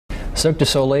Cirque du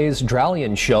Soleil's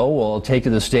Dralion show will take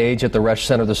to the stage at the Resch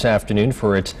Center this afternoon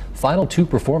for its final 2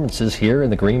 performances here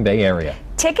in the Green Bay area.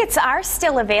 Tickets are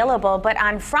still available, but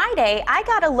on Friday, I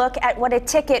got a look at what a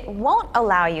ticket won't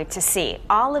allow you to see.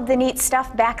 All of the neat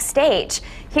stuff backstage.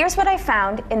 Here's what I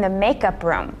found in the makeup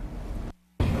room.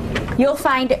 You'll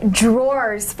find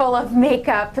drawers full of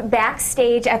makeup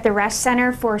backstage at the Resch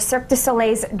Center for Cirque du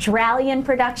Soleil's Dralion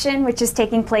production, which is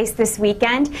taking place this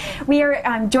weekend. We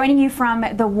are joining you from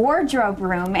the wardrobe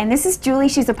room, and this is Julie.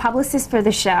 She's a publicist for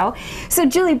the show. So,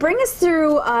 Julie, bring us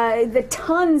through the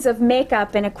tons of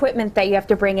makeup and equipment that you have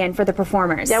to bring in for the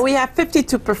performers. Yeah, we have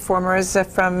 52 performers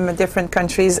from different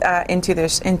countries into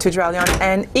Dralion,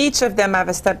 and each of them have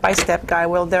a step-by-step guide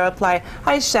where they'll apply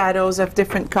eyeshadows of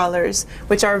different colors,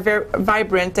 which are very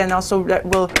vibrant and also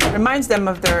reminds them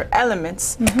of their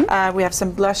elements. We have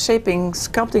some blush shaping,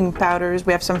 sculpting powders.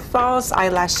 We have some false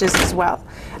eyelashes as well.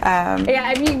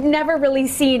 Yeah, I've never really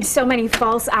seen so many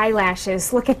false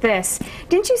eyelashes. Look at this.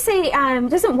 Didn't you say,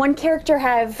 doesn't one character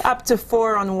have... Up to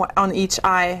 4 on each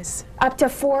eye. Up to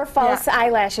 4 false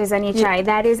eyelashes on each eye.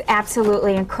 That is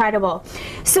absolutely incredible.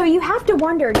 So you have to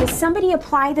wonder, does somebody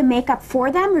apply the makeup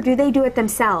for them, or do they do it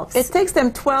themselves? It takes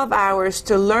them 12 hours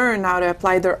to learn how to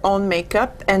apply their own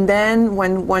makeup, and then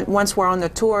once we're on the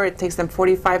tour, it takes them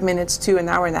 45 minutes to an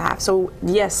hour and a half. So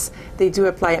yes, they do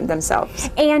apply it themselves.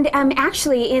 And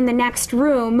actually, in the next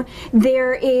room,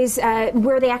 there is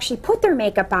where they actually put their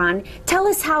makeup on. Tell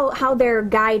us how they're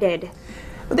guided.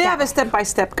 They have a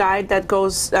step-by-step guide that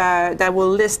goes that will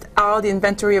list all the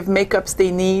inventory of makeups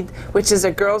they need, which is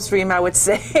a girl's dream, I would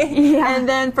say. Yeah. And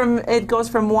then it goes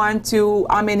from 1 to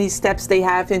how many steps they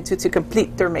have to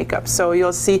complete their makeup. So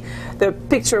you'll see the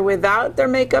picture without their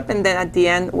makeup, and then at the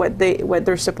end what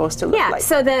they're supposed to look like. Yeah.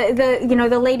 So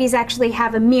the ladies actually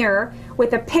have a mirror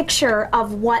with a picture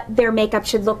of what their makeup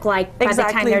should look like by the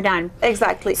time they're done.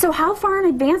 Exactly. So how far in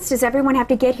advance does everyone have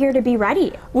to get here to be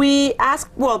ready? We ask,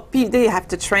 well, they have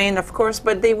to train, of course,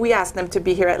 but we ask them to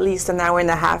be here at least an hour and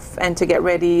a half and to get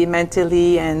ready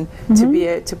mentally and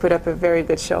to put up a very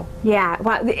good show. Yeah,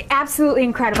 well, absolutely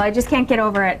incredible. I just can't get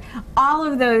over it. All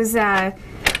of those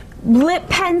lip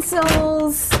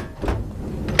pencils,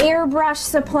 airbrush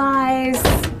supplies,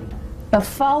 the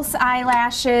false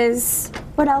eyelashes.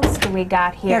 What else do we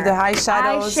got here? Yeah, the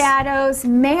eyeshadows. Eyeshadows.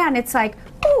 Man, it's like,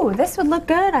 ooh, this would look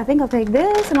good. I think I'll take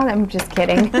this and all that. I'm just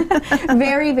kidding.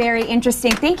 Very, very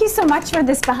interesting. Thank you so much for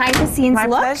this behind-the-scenes look.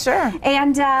 My pleasure.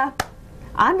 And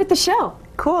on with the show.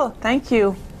 Cool. Thank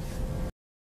you.